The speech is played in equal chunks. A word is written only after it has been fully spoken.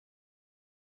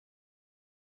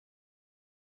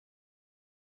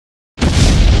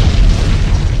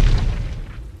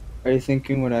Are you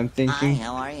thinking what I'm Hi, thinking?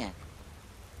 how are you?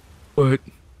 What?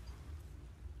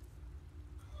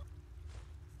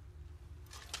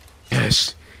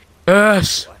 Yes.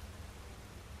 Yes!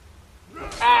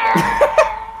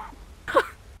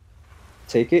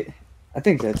 Take it? I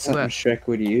think that's Pull something that, Shrek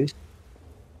would use.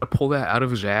 pull that out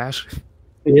of his ass.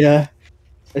 Yeah.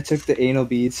 I took the anal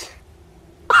beads.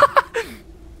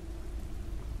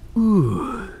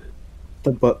 Ooh.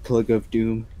 The butt plug of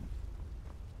doom.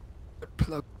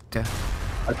 Plug down.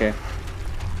 Okay.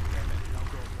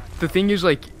 The thing is,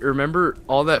 like, remember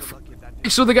all that.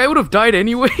 So the guy would have died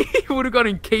anyway? He would have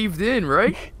gotten caved in,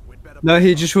 right? No,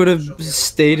 he just would have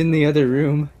stayed in the other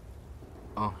room.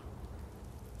 Oh.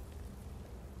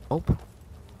 Oh.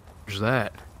 There's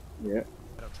that. Yeah.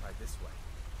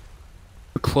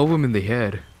 Club him in the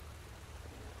head.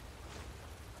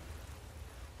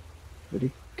 Where'd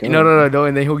he go? No,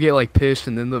 and then he'll get like pissed,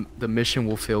 and then the mission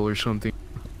will fail or something.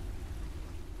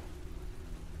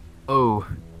 Oh.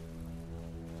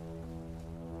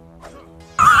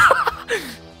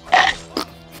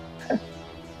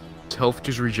 His health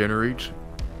just regenerates.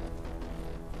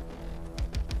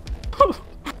 Oh,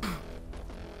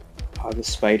 the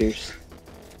spiders.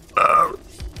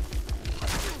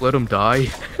 Let him die.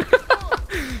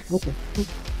 What the?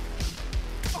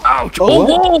 Ouch! Oh,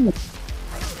 Oh, what? whoa!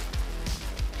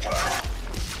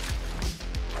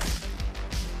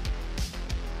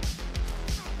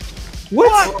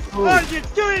 What? What are you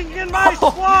doing in my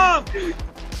swamp?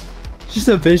 Just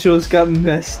the visuals got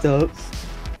messed up.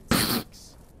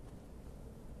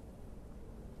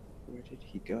 Where did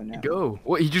he go now? Go.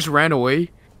 What? He just ran away.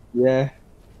 Yeah.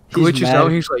 Glitches mad. out.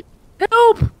 And he's like,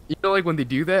 "Help!" You know, like when they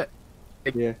do that.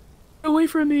 Like, Yeah. get away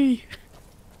from me.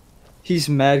 He's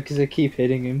mad because I keep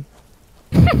hitting him.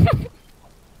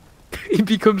 He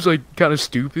becomes like kind of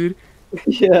stupid.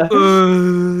 Yeah.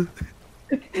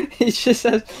 He just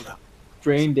has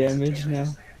brain damage now.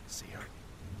 See her?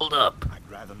 Hold up.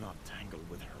 I'd rather not tangle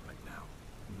with her right now.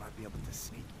 You might be able to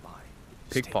sneak by.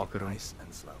 Just Pickpocket take it him. nice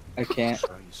and slow. I can't.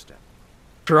 Slow your step.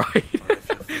 Try. Or if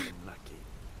you're feeling lucky,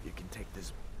 you can take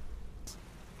this.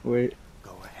 Wait.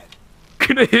 Go ahead.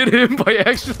 Gonna hit him by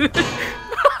accident.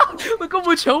 Look how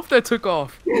much health that took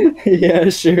off. Yeah,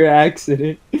 sure,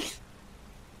 accident.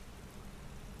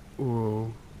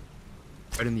 Whoa.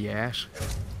 Right in the ass.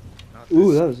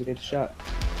 Ooh, that was a good shot.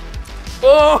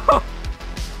 Oh!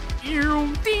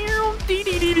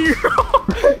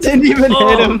 Didn't even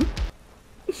hit him.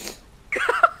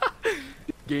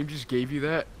 Game just gave you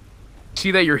that.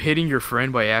 See that you're hitting your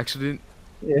friend by accident?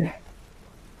 Yeah.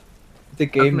 The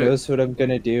game gonna- knows what I'm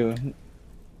gonna do.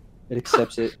 It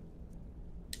accepts it.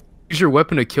 Use your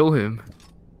weapon to kill him.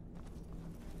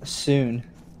 Soon.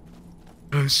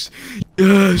 Yes.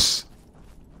 Yes.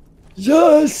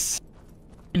 Yes!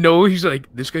 You know, he's like,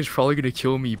 this guy's probably gonna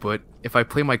kill me, but if I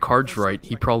play my cards right,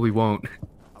 he probably won't.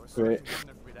 Right.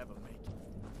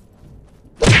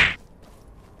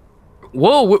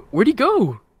 Whoa, where'd he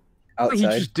go? He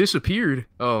Outside. just disappeared.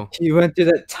 Oh. He went through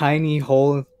that tiny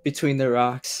hole between the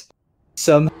rocks.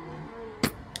 Some.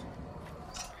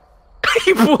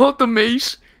 He pulled out the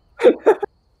mace.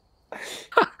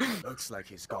 Looks like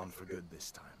he's gone for good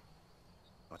this time.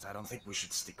 But I don't think we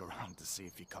should stick around to see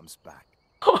if he comes back.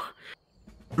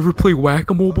 Ever play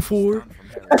whack-a-mole before?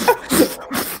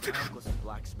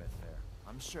 Blacksmith there.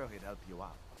 I'm sure he'd help you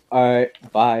out. Alright,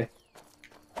 bye.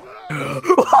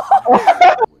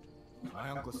 My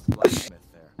uncle's the blacksmith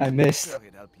there. I missed. I'm sure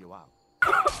he'd help you out.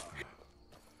 I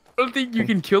don't think you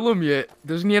can kill him yet.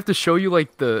 Doesn't he have to show you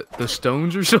like the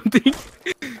stones or something?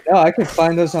 No, I can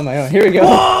find those on my own. Here we go.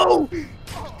 Whoa!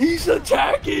 He's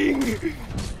attacking!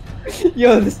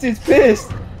 Yo, this dude's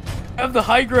pissed. Have the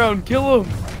high ground, kill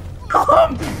him! Kill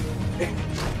him!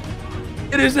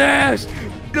 Hit his ass!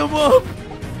 Get him up!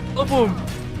 Up him!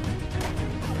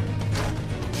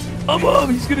 Up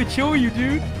him! He's gonna kill you,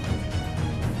 dude!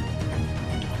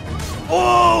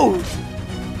 Whoa!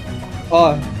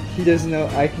 Oh, he doesn't know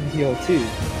I can heal too.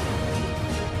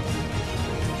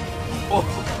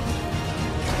 Oh.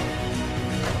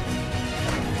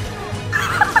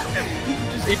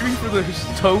 Just aiming for the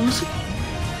his toes.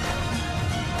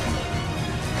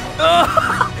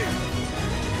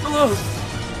 Hello.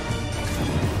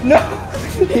 No,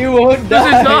 he won't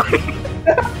Doesn't die.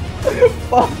 die.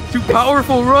 Fuck. Too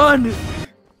powerful. Run.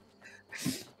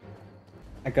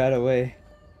 I got away.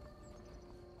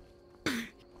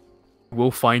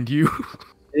 We'll find you.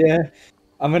 Yeah,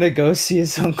 I'm gonna go see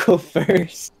his uncle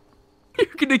first. You're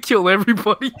gonna kill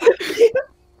everybody.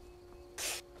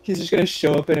 He's just gonna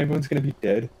show up and everyone's gonna be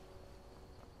dead.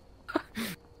 You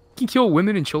can kill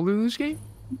women and children in this game?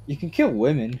 You can kill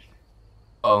women.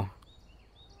 Oh.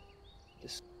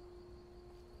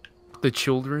 the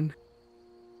children.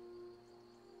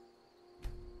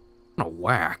 What a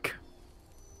whack.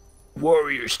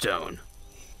 Warrior Stone.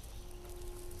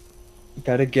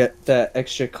 Gotta get that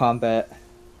extra combat.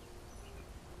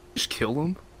 Just kill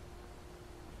him?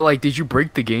 Like, did you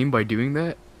break the game by doing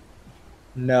that?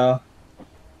 No.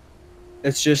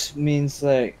 It just means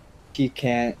like he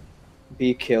can't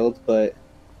be killed, but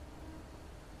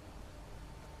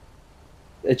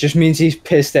it just means he's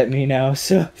pissed at me now,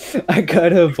 so I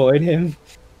gotta avoid him.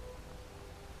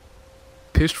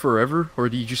 Pissed forever? Or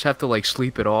do you just have to, like,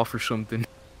 sleep it off or something?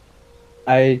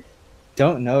 I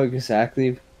don't know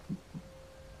exactly.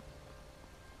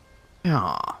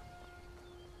 Yeah.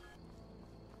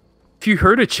 If you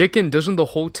hurt a chicken, doesn't the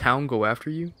whole town go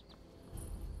after you?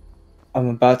 I'm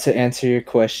about to answer your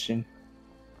question.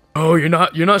 Oh, you're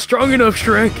not strong enough,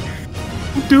 Shrek.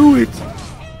 Do it.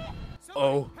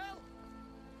 Oh.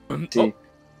 See, Is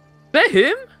that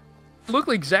him? Look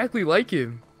exactly like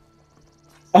him.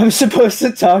 I'm supposed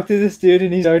to talk to this dude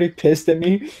and he's already pissed at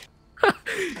me.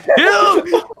 Help!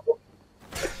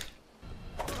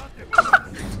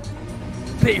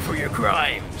 Pay for your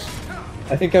crimes.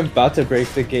 I think I'm about to break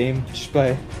the game just by...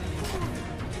 I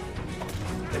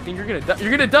think you're gonna die.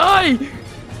 You're gonna die!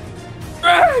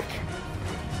 Shrek!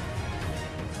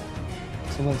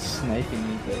 Someone's sniping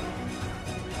me, but...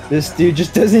 This dude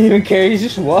just doesn't even care, he's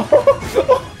just walking.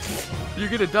 You're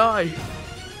gonna die.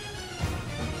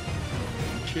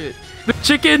 Shit. The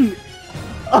chicken!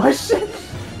 Oh shit!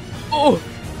 Oh!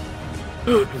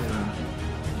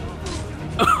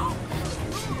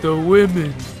 The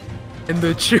women and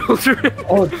the children.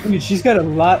 Oh dude, she's got a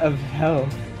lot of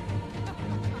health.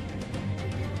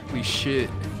 Holy shit.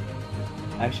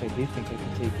 Actually, I do think I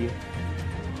can take you.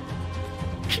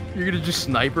 You're gonna just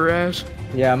snipe her ass?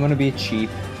 Yeah, I'm gonna be cheap.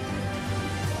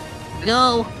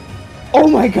 Go. Oh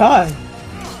my god!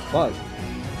 Fuck.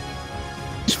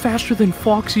 He's faster than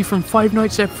Foxy from Five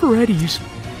Nights at Freddy's.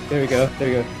 There we go, there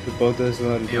we go. The bow does a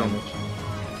lot of Damn. damage.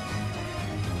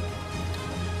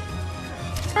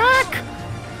 Shrek!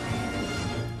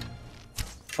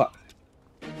 Fuck.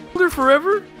 Hold her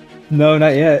forever? No,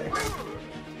 not yet.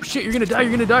 Shit, you're gonna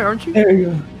die, aren't you? There we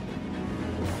go.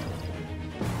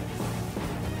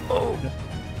 Oh.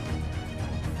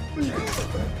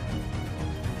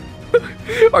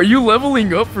 Are you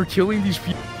leveling up for killing these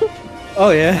people?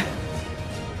 Oh yeah.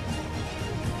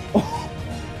 Oh.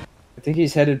 I think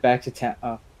he's headed back to town.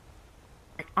 Oh.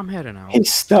 I'm heading out.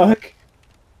 He's stuck.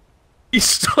 He's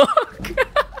stuck!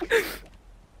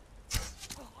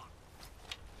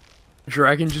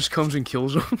 Dragon just comes and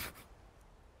kills him.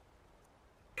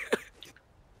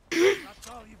 That's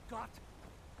all you've got.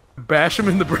 Bash him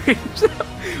in the brains.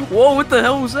 Whoa, what the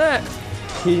hell was that?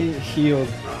 He healed.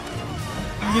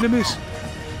 You gonna miss?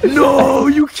 No,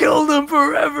 you killed him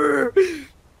forever!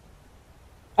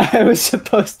 I was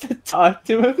supposed to talk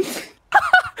to him.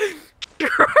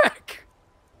 Shrek!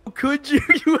 Could you?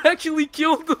 You actually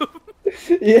killed him!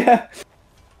 Yeah.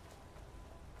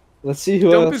 Let's see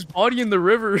who Dump else. his body in the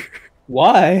river.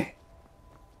 Why?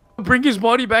 Bring his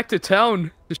body back to town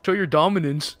to show your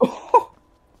dominance.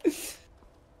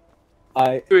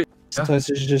 Sometimes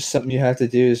there's just something you have to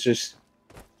do is just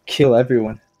kill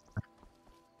everyone.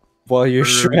 While you're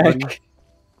Shrek.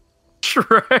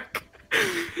 Shrek.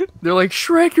 They're like,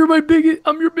 Shrek,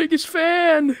 I'm your biggest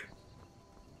fan.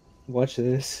 Watch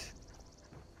this.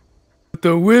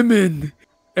 The women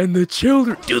and the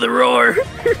children. Do the roar.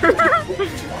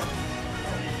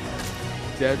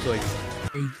 Dad's like,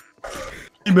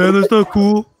 hey man, that's not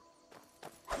cool.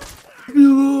 Leave me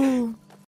alone.